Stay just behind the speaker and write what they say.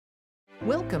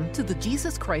Welcome to the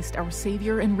Jesus Christ, Our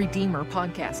Savior and Redeemer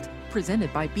podcast,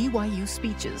 presented by BYU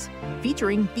Speeches,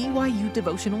 featuring BYU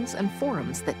devotionals and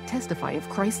forums that testify of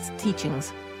Christ's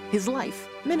teachings, His life,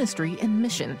 ministry, and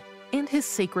mission, and His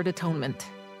sacred atonement.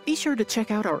 Be sure to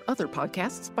check out our other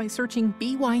podcasts by searching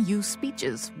BYU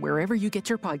Speeches wherever you get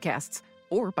your podcasts,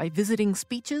 or by visiting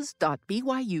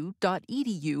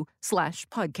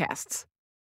speeches.byu.edu/podcasts.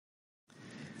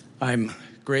 I'm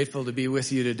grateful to be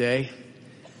with you today.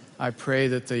 I pray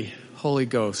that the Holy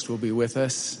Ghost will be with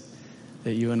us,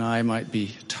 that you and I might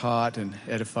be taught and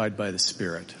edified by the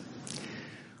Spirit.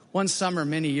 One summer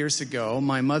many years ago,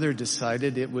 my mother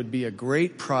decided it would be a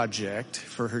great project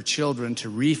for her children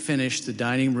to refinish the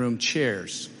dining room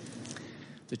chairs.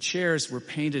 The chairs were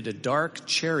painted a dark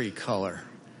cherry color,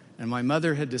 and my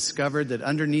mother had discovered that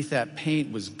underneath that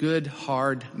paint was good,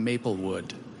 hard maple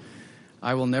wood.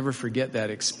 I will never forget that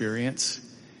experience.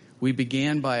 We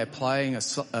began by applying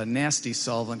a nasty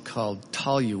solvent called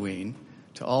toluene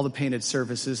to all the painted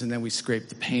surfaces, and then we scraped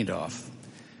the paint off.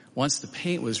 Once the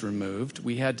paint was removed,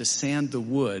 we had to sand the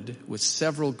wood with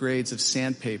several grades of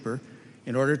sandpaper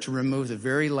in order to remove the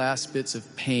very last bits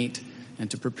of paint and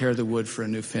to prepare the wood for a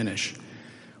new finish.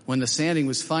 When the sanding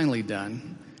was finally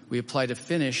done, we applied a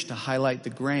finish to highlight the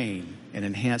grain and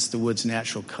enhance the wood's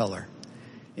natural color.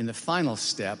 In the final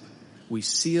step, we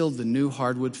sealed the new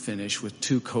hardwood finish with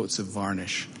 2 coats of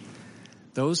varnish.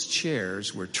 Those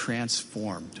chairs were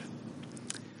transformed.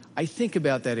 I think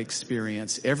about that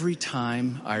experience every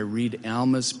time I read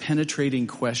Alma's penetrating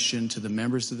question to the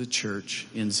members of the church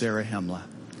in Zarahemla.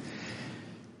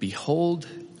 Behold,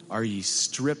 are ye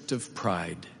stripped of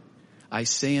pride? I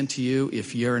say unto you,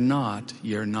 if ye are not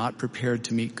prepared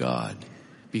to meet God.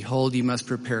 Behold, ye must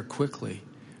prepare quickly,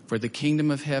 for the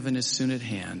kingdom of heaven is soon at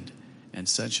hand, and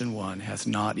such an one hath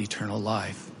not eternal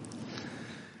life.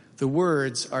 The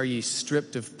words, are ye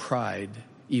stripped of pride,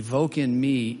 evoke in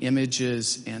me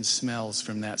images and smells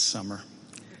from that summer.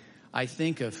 I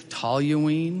think of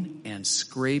toluene and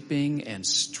scraping and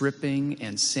stripping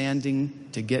and sanding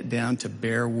to get down to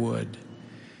bare wood.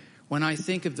 When I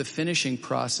think of the finishing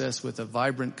process with a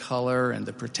vibrant color and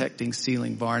the protecting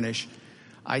sealing varnish,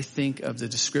 I think of the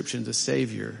description of the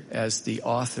Savior as the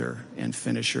author and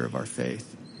finisher of our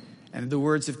faith. And the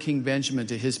words of King Benjamin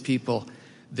to his people,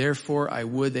 therefore I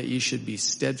would that ye should be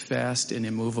steadfast and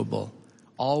immovable,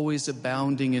 always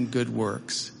abounding in good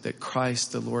works, that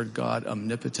Christ the Lord God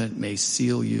omnipotent may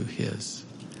seal you his.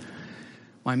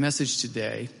 My message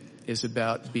today is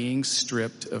about being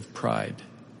stripped of pride.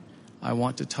 I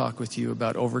want to talk with you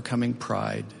about overcoming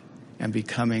pride and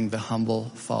becoming the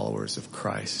humble followers of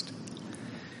Christ.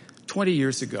 20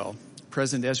 years ago,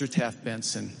 President Ezra Taft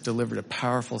Benson delivered a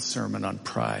powerful sermon on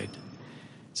pride.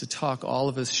 It's a talk all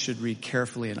of us should read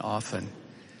carefully and often.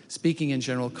 Speaking in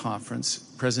General Conference,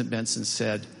 President Benson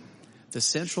said, the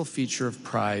central feature of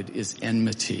pride is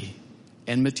enmity.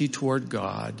 Enmity toward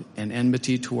God and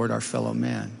enmity toward our fellow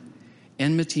man.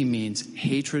 Enmity means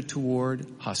hatred toward,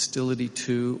 hostility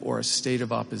to, or a state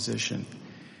of opposition.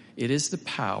 It is the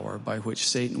power by which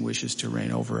Satan wishes to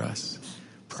reign over us.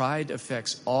 Pride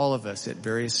affects all of us at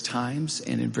various times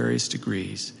and in various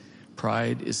degrees.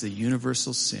 Pride is the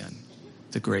universal sin,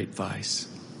 the great vice.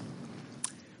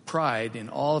 Pride, in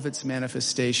all of its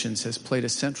manifestations, has played a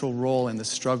central role in the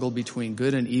struggle between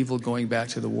good and evil going back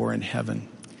to the war in heaven.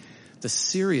 The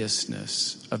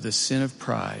seriousness of the sin of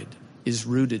pride is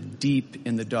rooted deep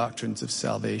in the doctrines of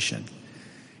salvation.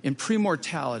 In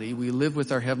premortality, we live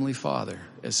with our Heavenly Father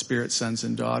as spirit sons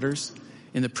and daughters.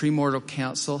 In the premortal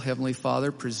council, Heavenly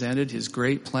Father presented His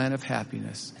great plan of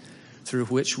happiness through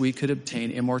which we could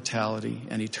obtain immortality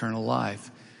and eternal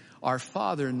life. Our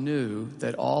Father knew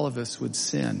that all of us would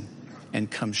sin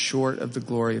and come short of the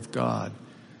glory of God.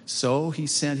 So He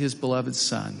sent His beloved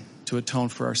Son to atone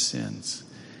for our sins,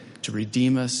 to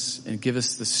redeem us and give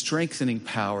us the strengthening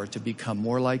power to become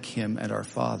more like Him and our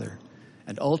Father,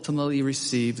 and ultimately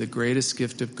receive the greatest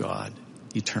gift of God,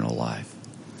 eternal life.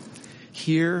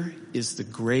 Here is the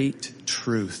great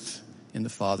truth in the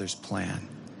Father's plan.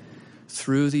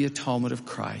 Through the atonement of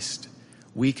Christ,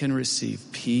 we can receive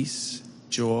peace,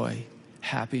 joy,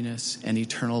 happiness, and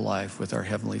eternal life with our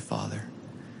Heavenly Father.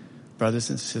 Brothers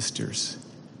and sisters,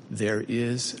 there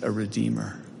is a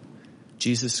Redeemer.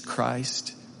 Jesus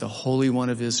Christ, the Holy One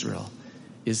of Israel,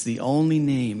 is the only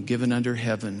name given under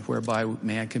heaven whereby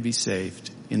man can be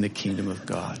saved in the kingdom of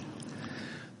God.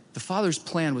 The Father's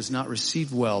plan was not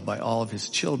received well by all of His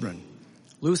children.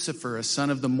 Lucifer, a son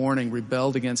of the morning,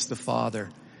 rebelled against the Father,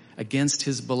 against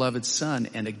His beloved Son,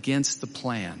 and against the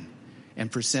plan, and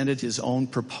presented his own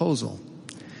proposal.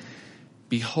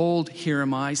 Behold, here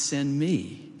am I, send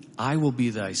me. I will be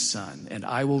thy son, and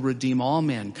I will redeem all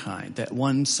mankind, that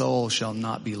one soul shall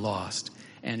not be lost.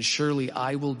 And surely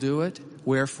I will do it,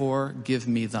 wherefore give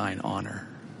me thine honor.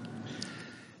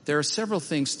 There are several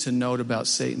things to note about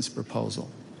Satan's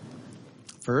proposal.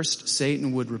 First,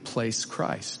 Satan would replace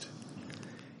Christ.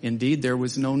 Indeed, there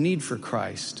was no need for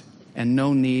Christ and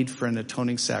no need for an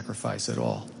atoning sacrifice at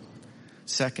all.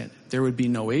 Second, there would be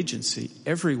no agency.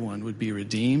 Everyone would be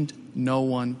redeemed. No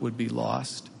one would be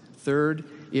lost. Third,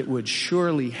 it would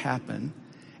surely happen,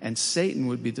 and Satan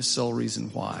would be the sole reason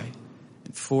why.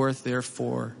 And fourth,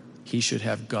 therefore, he should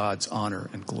have God's honor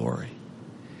and glory.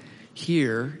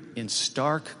 Here, in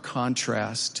stark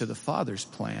contrast to the Father's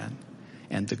plan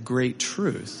and the great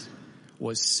truth,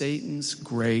 was Satan's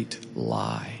great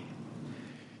lie.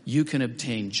 You can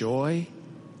obtain joy,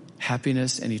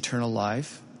 happiness, and eternal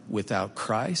life without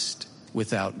Christ,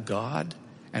 without God,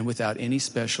 and without any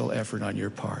special effort on your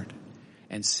part.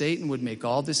 And Satan would make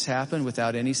all this happen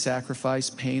without any sacrifice,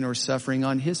 pain, or suffering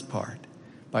on his part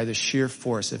by the sheer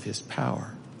force of his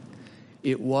power.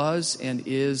 It was and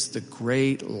is the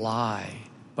great lie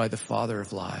by the father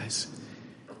of lies.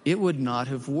 It would not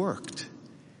have worked.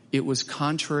 It was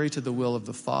contrary to the will of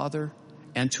the Father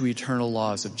and to eternal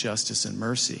laws of justice and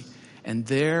mercy. And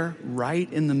there,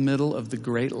 right in the middle of the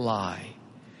great lie,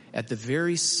 at the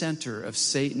very center of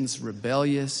Satan's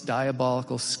rebellious,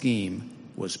 diabolical scheme,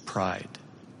 was pride.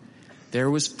 There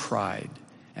was pride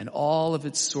and all of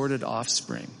its sordid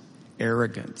offspring: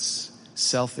 arrogance,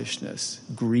 selfishness,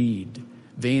 greed,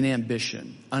 vain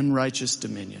ambition, unrighteous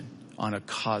dominion on a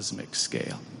cosmic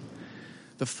scale.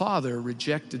 The Father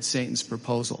rejected Satan's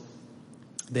proposal.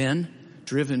 Then,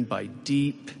 driven by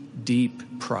deep,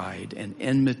 deep pride and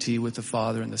enmity with the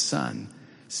Father and the Son,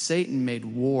 Satan made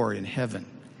war in heaven.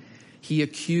 He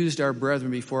accused our brethren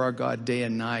before our God day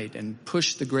and night and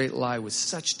pushed the great lie with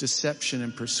such deception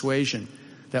and persuasion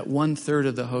that 1/3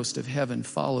 of the host of heaven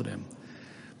followed him.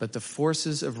 But the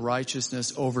forces of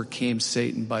righteousness overcame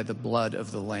Satan by the blood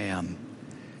of the Lamb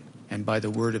and by the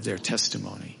word of their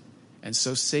testimony. And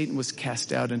so Satan was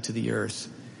cast out into the earth,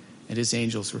 and his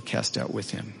angels were cast out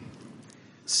with him.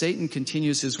 Satan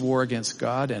continues his war against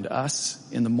God and us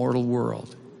in the mortal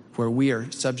world, where we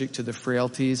are subject to the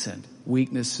frailties and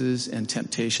weaknesses and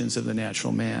temptations of the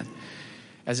natural man.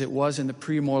 As it was in the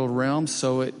premortal realm,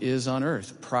 so it is on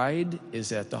earth. Pride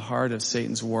is at the heart of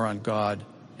Satan's war on God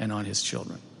and on his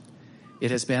children. It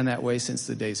has been that way since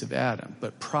the days of Adam,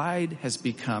 but pride has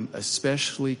become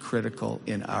especially critical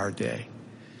in our day.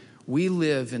 We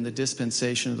live in the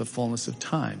dispensation of the fullness of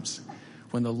times,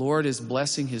 when the Lord is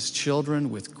blessing his children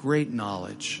with great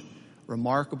knowledge,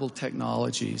 remarkable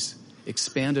technologies,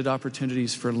 expanded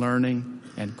opportunities for learning,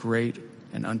 and great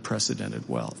and unprecedented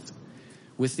wealth.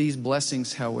 With these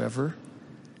blessings, however,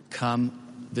 come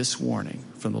this warning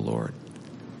from the Lord.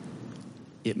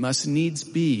 It must needs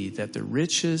be that the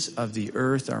riches of the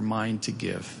earth are mine to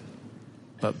give,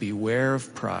 but beware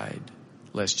of pride,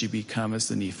 lest you become as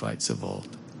the Nephites of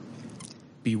old.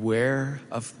 Beware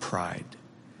of pride.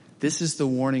 This is the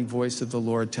warning voice of the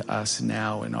Lord to us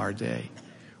now in our day.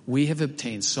 We have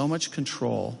obtained so much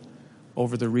control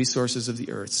over the resources of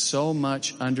the earth, so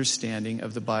much understanding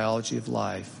of the biology of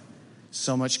life,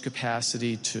 so much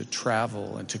capacity to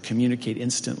travel and to communicate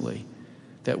instantly,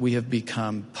 that we have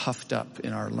become puffed up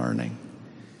in our learning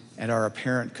and our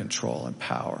apparent control and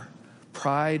power.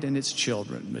 Pride and its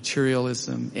children,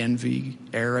 materialism, envy,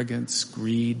 arrogance,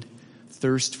 greed,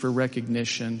 thirst for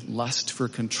recognition, lust for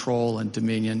control and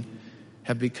dominion,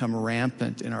 have become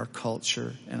rampant in our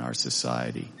culture and our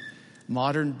society.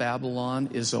 Modern Babylon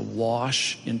is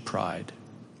awash in pride.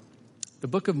 The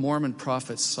Book of Mormon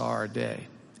prophets saw our day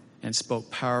and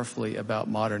spoke powerfully about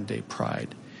modern day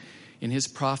pride. In his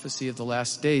prophecy of the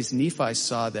last days, Nephi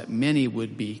saw that many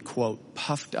would be, quote,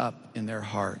 puffed up in their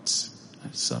hearts,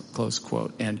 close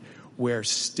quote, and wear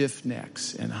stiff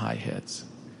necks and high heads.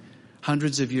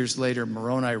 Hundreds of years later,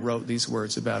 Moroni wrote these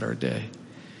words about our day.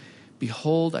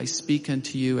 Behold, I speak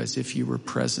unto you as if you were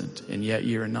present, and yet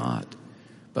ye are not.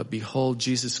 But behold,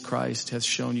 Jesus Christ hath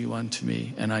shown you unto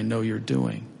me, and I know your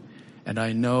doing. And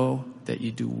I know that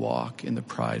you do walk in the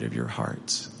pride of your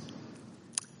hearts.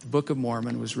 The Book of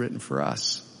Mormon was written for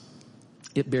us.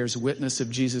 It bears witness of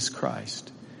Jesus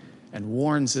Christ and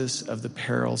warns us of the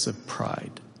perils of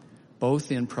pride,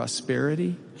 both in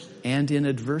prosperity and in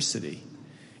adversity.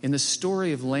 In the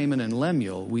story of Laman and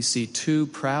Lemuel, we see two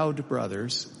proud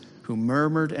brothers who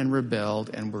murmured and rebelled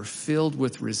and were filled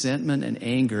with resentment and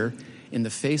anger in the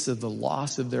face of the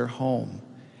loss of their home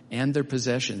and their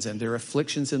possessions and their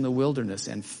afflictions in the wilderness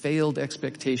and failed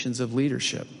expectations of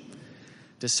leadership.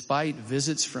 Despite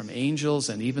visits from angels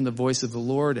and even the voice of the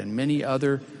Lord and many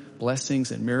other blessings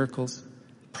and miracles,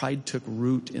 pride took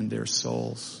root in their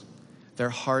souls. Their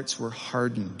hearts were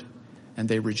hardened, and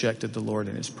they rejected the Lord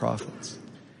and his prophets.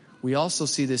 We also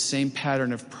see this same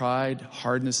pattern of pride,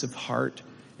 hardness of heart,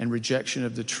 and rejection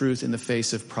of the truth in the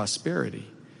face of prosperity.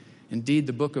 Indeed,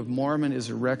 the Book of Mormon is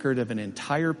a record of an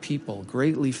entire people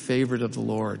greatly favored of the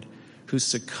Lord who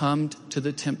succumbed to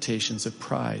the temptations of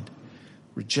pride,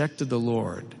 rejected the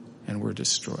Lord, and were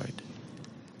destroyed.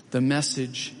 The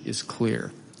message is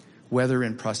clear. Whether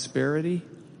in prosperity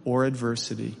or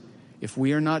adversity, if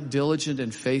we are not diligent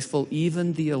and faithful,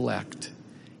 even the elect,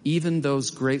 even those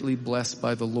greatly blessed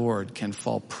by the Lord, can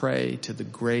fall prey to the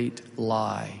great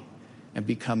lie and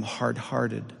become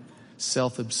hard-hearted,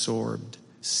 self-absorbed,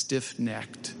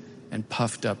 stiff-necked, and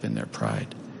puffed up in their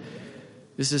pride.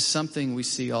 This is something we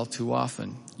see all too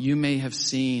often. You may have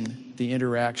seen the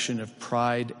interaction of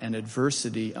pride and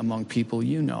adversity among people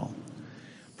you know.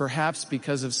 Perhaps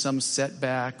because of some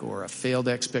setback or a failed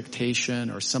expectation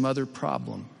or some other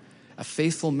problem, a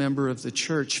faithful member of the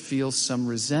church feels some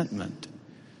resentment,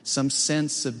 some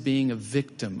sense of being a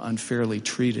victim unfairly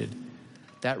treated.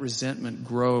 That resentment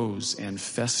grows and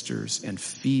festers and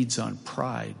feeds on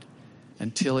pride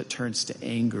until it turns to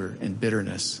anger and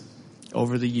bitterness.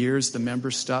 Over the years, the member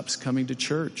stops coming to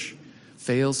church,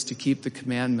 fails to keep the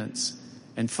commandments,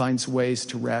 and finds ways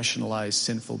to rationalize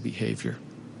sinful behavior.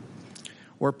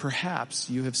 Or perhaps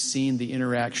you have seen the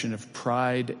interaction of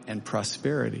pride and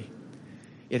prosperity.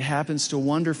 It happens to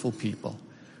wonderful people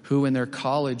who in their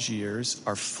college years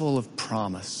are full of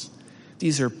promise.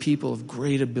 These are people of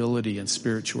great ability and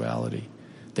spirituality.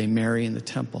 They marry in the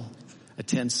temple,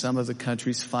 attend some of the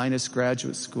country's finest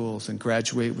graduate schools, and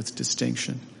graduate with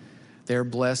distinction. They are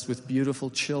blessed with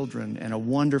beautiful children and a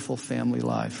wonderful family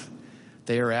life.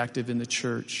 They are active in the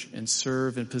church and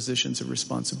serve in positions of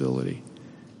responsibility.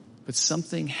 But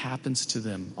something happens to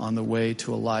them on the way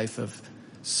to a life of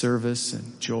service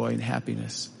and joy and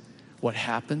happiness. What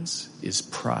happens is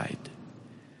pride.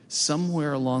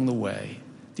 Somewhere along the way,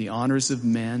 the honors of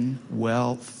men,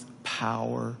 wealth,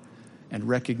 power, and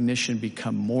recognition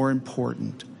become more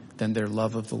important than their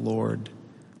love of the Lord,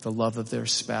 the love of their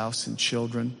spouse and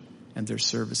children, and their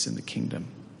service in the kingdom.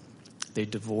 They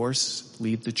divorce,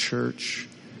 leave the church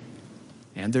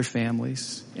and their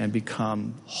families, and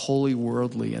become wholly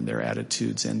worldly in their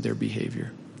attitudes and their behavior.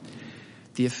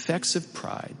 The effects of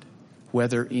pride,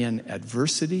 whether in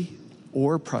adversity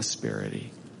or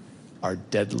prosperity, are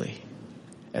deadly.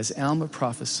 As Alma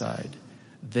prophesied,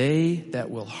 they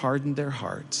that will harden their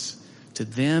hearts, to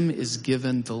them is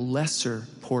given the lesser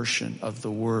portion of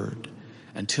the word,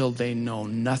 until they know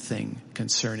nothing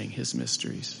concerning his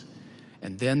mysteries.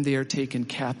 And then they are taken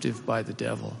captive by the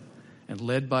devil and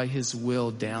led by his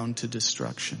will down to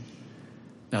destruction.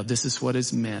 Now this is what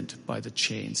is meant by the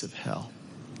chains of hell.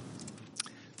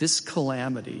 This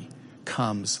calamity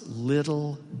comes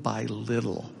little by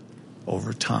little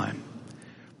over time.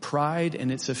 Pride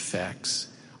and its effects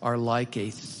are like a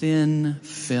thin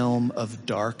film of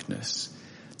darkness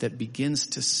that begins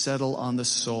to settle on the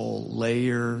soul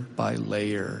layer by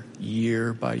layer,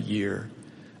 year by year,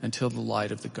 until the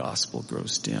light of the gospel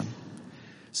grows dim.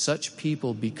 Such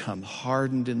people become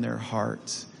hardened in their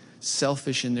hearts,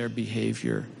 selfish in their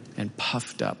behavior, and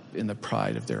puffed up in the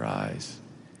pride of their eyes.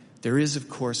 There is, of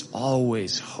course,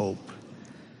 always hope.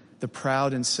 The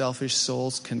proud and selfish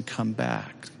souls can come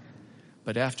back.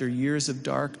 But after years of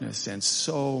darkness and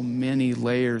so many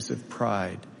layers of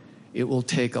pride, it will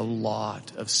take a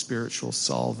lot of spiritual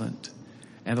solvent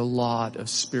and a lot of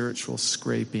spiritual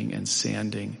scraping and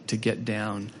sanding to get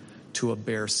down to a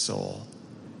bare soul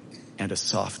and a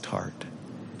soft heart.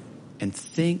 And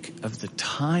think of the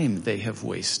time they have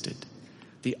wasted,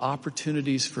 the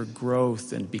opportunities for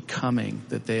growth and becoming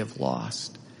that they have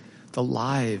lost, the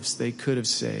lives they could have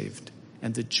saved,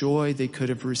 and the joy they could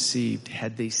have received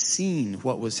had they seen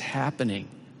what was happening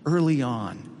early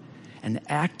on and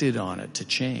acted on it to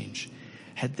change.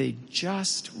 Had they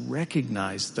just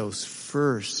recognized those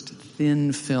first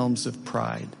thin films of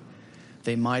pride,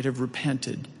 they might have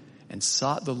repented and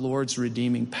sought the Lord's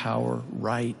redeeming power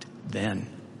right then.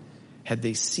 Had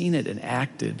they seen it and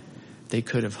acted, they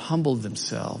could have humbled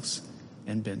themselves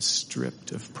and been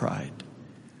stripped of pride.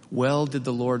 Well did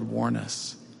the Lord warn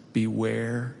us,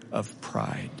 beware of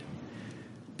pride.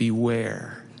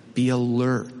 Beware, be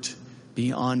alert,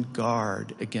 be on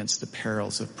guard against the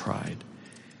perils of pride.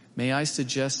 May I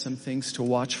suggest some things to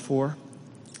watch for?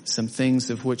 Some things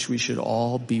of which we should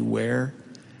all beware?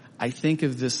 I think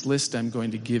of this list I'm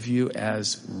going to give you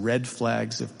as red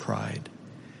flags of pride.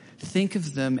 Think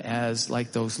of them as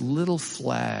like those little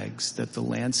flags that the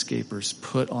landscapers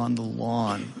put on the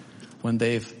lawn when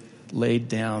they've laid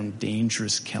down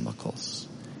dangerous chemicals.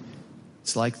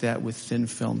 It's like that with thin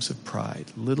films of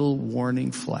pride, little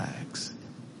warning flags.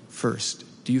 First,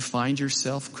 do you find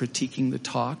yourself critiquing the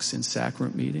talks in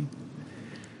sacrament meeting?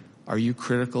 Are you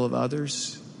critical of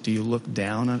others? Do you look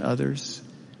down on others?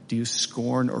 Do you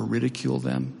scorn or ridicule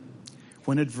them?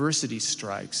 When adversity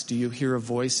strikes, do you hear a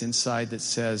voice inside that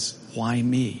says, "Why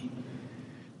me?"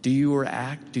 Do you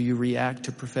react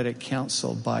to prophetic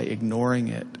counsel by ignoring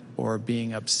it or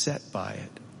being upset by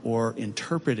it or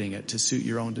interpreting it to suit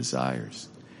your own desires?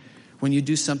 When you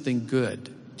do something good,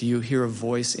 do you hear a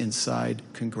voice inside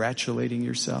congratulating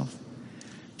yourself?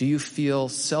 Do you feel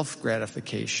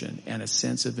self-gratification and a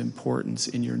sense of importance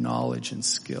in your knowledge and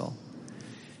skill?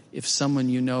 If someone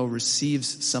you know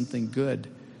receives something good,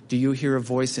 do you hear a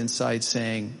voice inside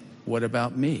saying, "What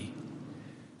about me?"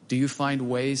 Do you find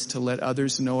ways to let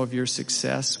others know of your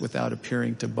success without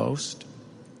appearing to boast?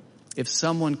 If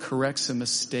someone corrects a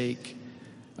mistake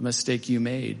you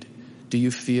made, do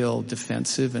you feel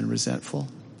defensive and resentful?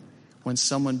 When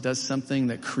someone does something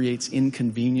that creates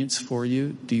inconvenience for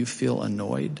you, do you feel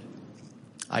annoyed?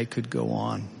 I could go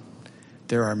on.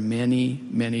 There are many,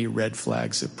 many red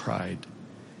flags of pride.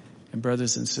 And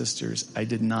brothers and sisters, I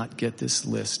did not get this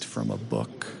list from a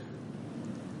book.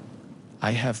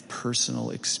 I have personal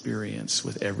experience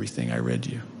with everything I read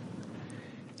you.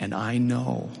 And I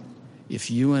know if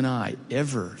you and I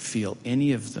ever feel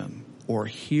any of them or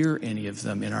hear any of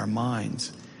them in our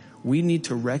minds, we need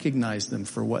to recognize them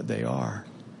for what they are.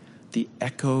 The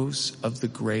echoes of the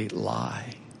great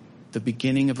lie. The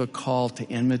beginning of a call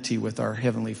to enmity with our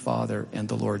Heavenly Father and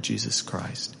the Lord Jesus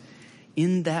Christ.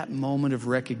 In that moment of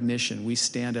recognition, we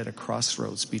stand at a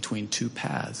crossroads between two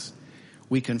paths.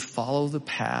 We can follow the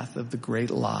path of the great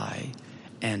lie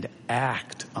and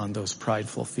act on those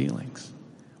prideful feelings.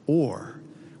 Or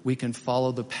we can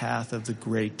follow the path of the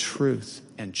great truth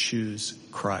and choose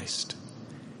Christ.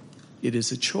 It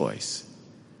is a choice.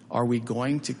 Are we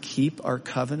going to keep our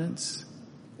covenants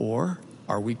or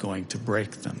are we going to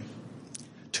break them?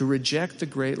 To reject the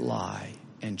great lie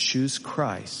and choose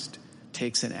Christ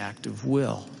takes an act of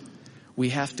will. We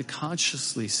have to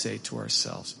consciously say to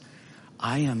ourselves,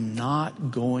 I am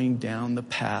not going down the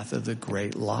path of the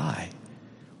great lie.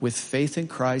 With faith in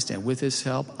Christ and with His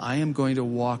help, I am going to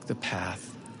walk the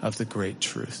path of the great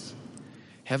truth.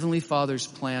 Heavenly Father's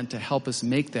plan to help us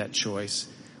make that choice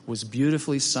was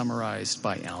beautifully summarized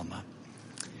by Alma.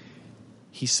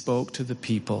 He spoke to the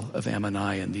people of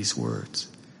Ammonihah in these words: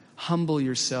 "Humble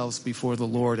yourselves before the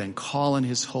Lord and call on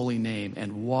His holy name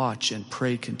and watch and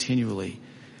pray continually,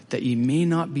 that ye may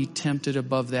not be tempted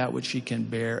above that which ye can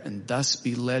bear, and thus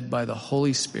be led by the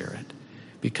Holy Spirit,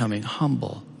 becoming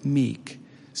humble, meek,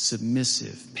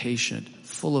 submissive, patient,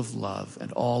 full of love,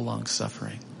 and all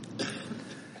long-suffering."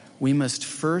 We must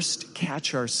first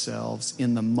catch ourselves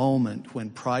in the moment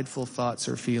when prideful thoughts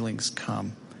or feelings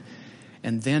come,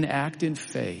 and then act in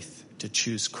faith to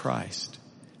choose Christ,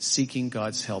 seeking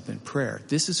God's help in prayer.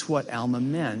 This is what Alma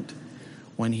meant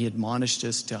when he admonished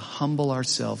us to humble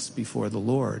ourselves before the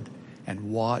Lord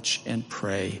and watch and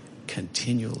pray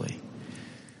continually.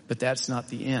 But that's not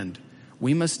the end.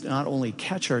 We must not only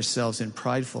catch ourselves in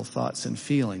prideful thoughts and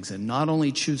feelings and not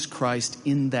only choose Christ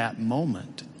in that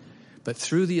moment, but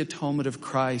through the atonement of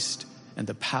Christ and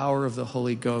the power of the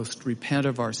Holy Ghost, repent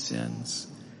of our sins,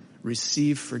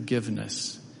 receive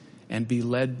forgiveness, and be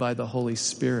led by the Holy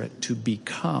Spirit to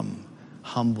become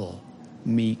humble,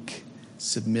 meek,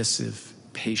 submissive,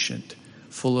 patient,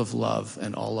 full of love,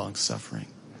 and all long-suffering.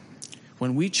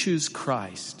 When we choose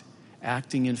Christ,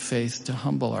 acting in faith to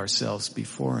humble ourselves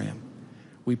before Him,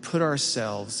 we put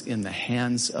ourselves in the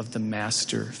hands of the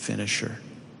Master Finisher.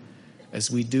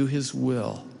 As we do His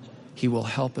will, He will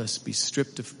help us be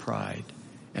stripped of pride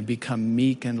and become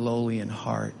meek and lowly in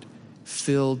heart,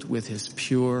 filled with His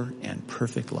pure and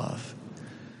perfect love.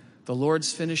 The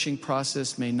Lord's finishing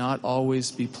process may not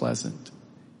always be pleasant.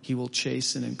 He will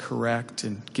chasten and correct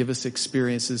and give us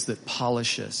experiences that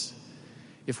polish us.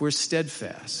 If we're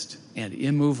steadfast and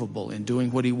immovable in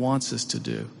doing what He wants us to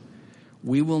do,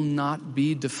 we will not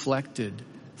be deflected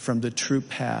from the true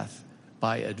path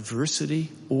by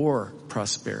adversity or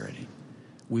prosperity.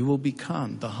 We will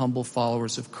become the humble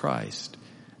followers of Christ,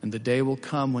 and the day will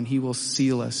come when He will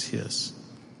seal us His.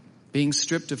 Being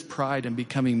stripped of pride and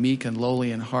becoming meek and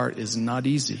lowly in heart is not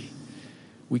easy.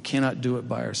 We cannot do it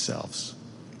by ourselves.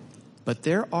 But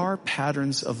there are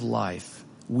patterns of life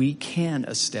we can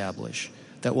establish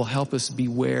that will help us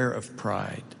beware of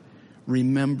pride,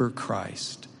 remember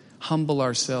Christ, humble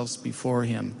ourselves before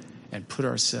Him, and put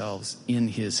ourselves in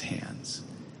His hands.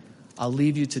 I'll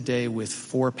leave you today with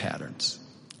 4 patterns.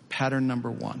 Pattern number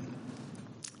 1,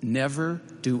 Never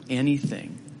do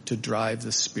anything to drive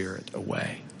the Spirit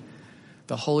away.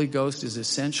 The Holy Ghost is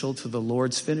essential to the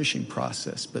Lord's finishing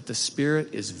process, but the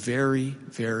Spirit is very,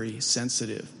 very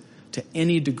sensitive to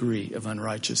any degree of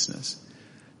unrighteousness.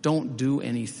 Don't do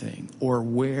anything or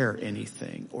wear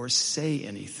anything or say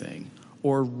anything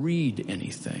or read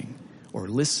anything or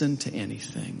listen to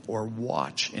anything or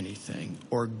watch anything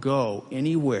or go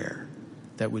anywhere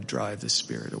that would drive the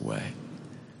Spirit away.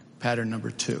 Pattern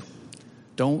number 2,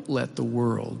 don't let the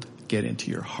world get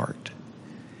into your heart.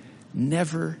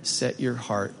 Never set your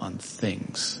heart on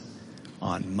things,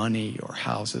 on money or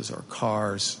houses or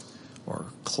cars or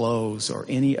clothes or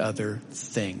any other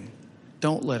thing.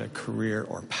 Don't let a career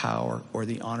or power or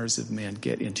the honors of men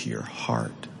get into your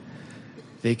heart.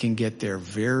 They can get there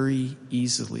very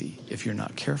easily if you're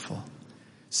not careful.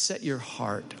 Set your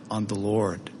heart on the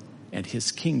Lord and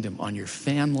His kingdom, on your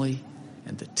family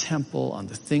and the temple, on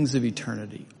the things of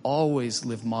eternity. Always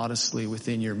live modestly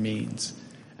within your means.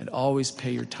 And always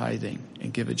pay your tithing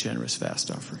and give a generous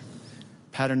fast offering.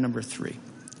 Pattern number 3,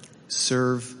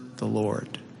 serve the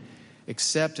Lord.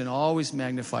 Accept and always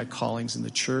magnify callings in the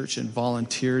church and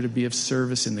volunteer to be of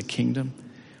service in the kingdom.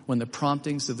 When the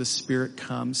promptings of the Spirit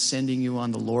come, sending you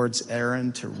on the Lord's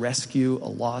errand to rescue a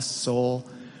lost soul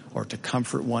or to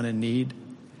comfort one in need,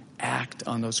 act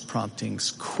on those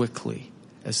promptings quickly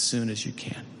as soon as you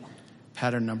can.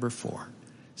 Pattern number 4,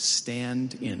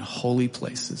 stand in holy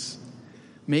places.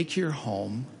 Make your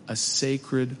home a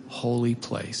sacred, holy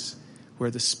place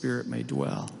where the Spirit may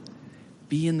dwell.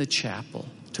 Be in the chapel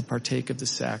to partake of the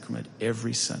sacrament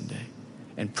every Sunday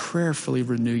and prayerfully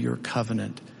renew your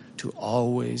covenant to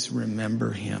always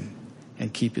remember Him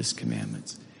and keep His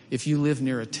commandments. If you live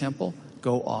near a temple,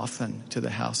 go often to the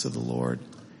house of the Lord.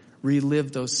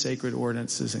 Relive those sacred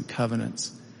ordinances and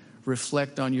covenants.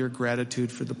 Reflect on your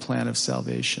gratitude for the plan of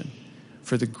salvation,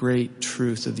 for the great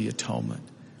truth of the atonement,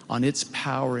 on its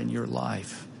power in your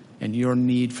life and your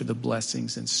need for the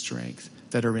blessings and strength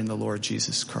that are in the Lord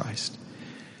Jesus Christ.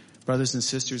 Brothers and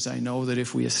sisters, I know that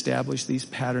if we establish these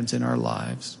patterns in our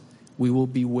lives, we will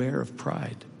beware of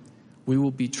pride. We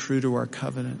will be true to our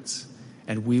covenants,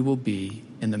 and we will be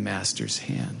in the Master's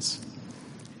hands.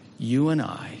 You and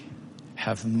I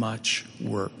have much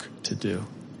work to do.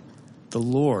 The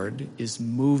Lord is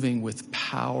moving with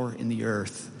power in the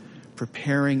earth,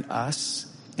 preparing us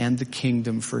and the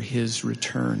kingdom for His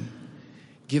return.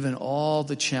 Given all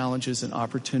the challenges and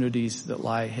opportunities that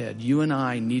lie ahead, you and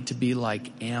I need to be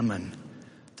like Ammon,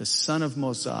 the son of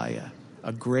Mosiah,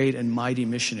 a great and mighty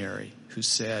missionary who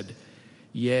said,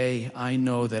 "Yea, I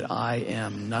know that I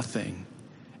am nothing.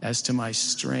 As to my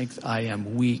strength, I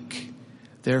am weak.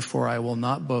 Therefore, I will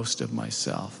not boast of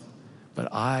myself,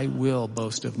 but I will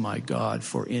boast of my God,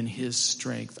 for in His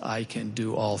strength I can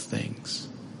do all things."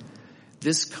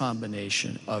 This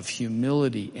combination of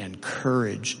humility and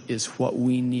courage is what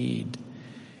we need,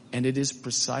 and it is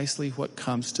precisely what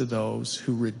comes to those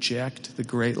who reject the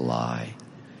great lie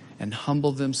and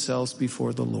humble themselves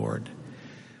before the Lord.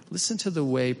 Listen to the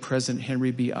way President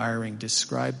Henry B. Eyring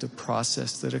described the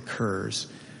process that occurs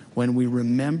when we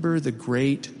remember the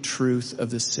great truth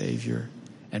of the Savior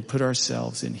and put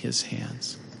ourselves in His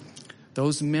hands.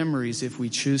 Those memories, if we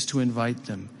choose to invite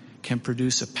them, can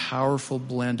produce a powerful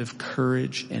blend of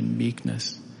courage and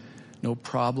meekness. No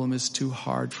problem is too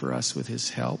hard for us with His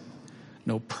help.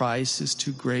 No price is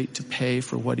too great to pay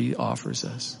for what He offers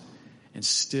us. And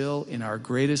still, in our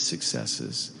greatest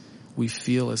successes, we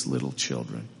feel as little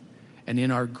children. And in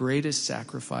our greatest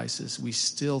sacrifices, we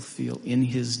still feel in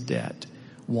His debt,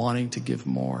 wanting to give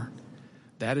more.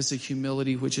 That is a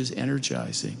humility which is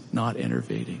energizing, not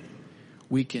enervating.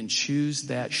 We can choose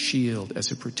that shield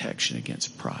as a protection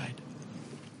against pride.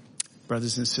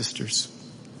 Brothers and sisters,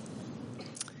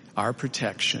 our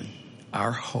protection,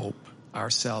 our hope, our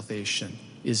salvation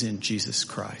is in Jesus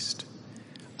Christ.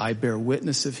 I bear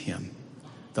witness of Him,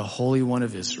 the Holy One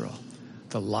of Israel,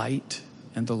 the light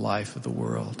and the life of the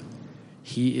world.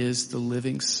 He is the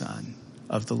living Son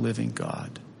of the living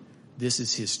God. This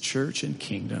is His church and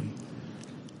kingdom.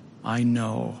 I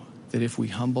know that if we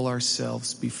humble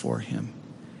ourselves before Him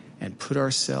and put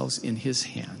ourselves in His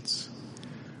hands,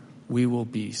 we will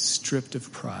be stripped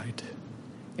of pride,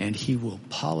 and He will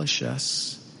polish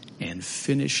us and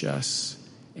finish us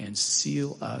and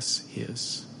seal us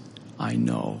His. I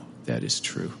know that is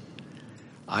true.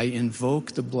 I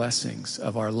invoke the blessings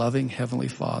of our loving Heavenly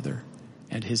Father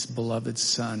and His beloved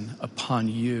Son upon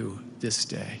you this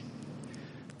day,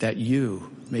 that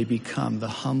you may become the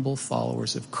humble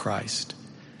followers of Christ,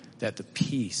 that the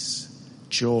peace,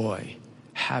 joy,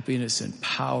 happiness, and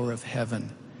power of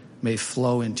heaven may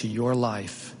flow into your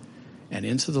life and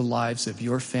into the lives of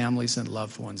your families and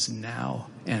loved ones now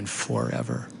and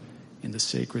forever. In the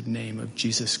sacred name of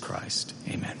Jesus Christ,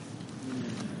 amen.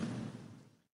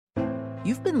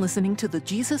 You've been listening to the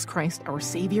Jesus Christ, Our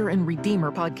Savior and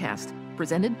Redeemer podcast,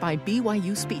 presented by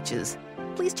BYU Speeches.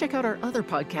 Please check out our other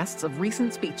podcasts of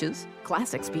recent speeches,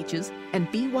 classic speeches, and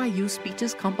BYU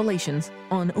Speeches compilations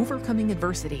on overcoming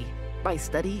adversity, by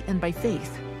study and by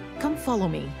faith, Come Follow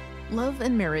Me, Love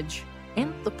and Marriage,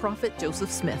 and The Prophet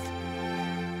Joseph Smith.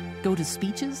 Go to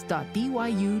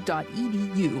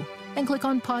speeches.byu.edu and click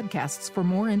on podcasts for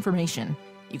more information.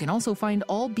 You can also find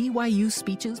all BYU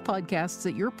Speeches podcasts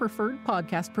at your preferred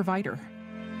podcast provider.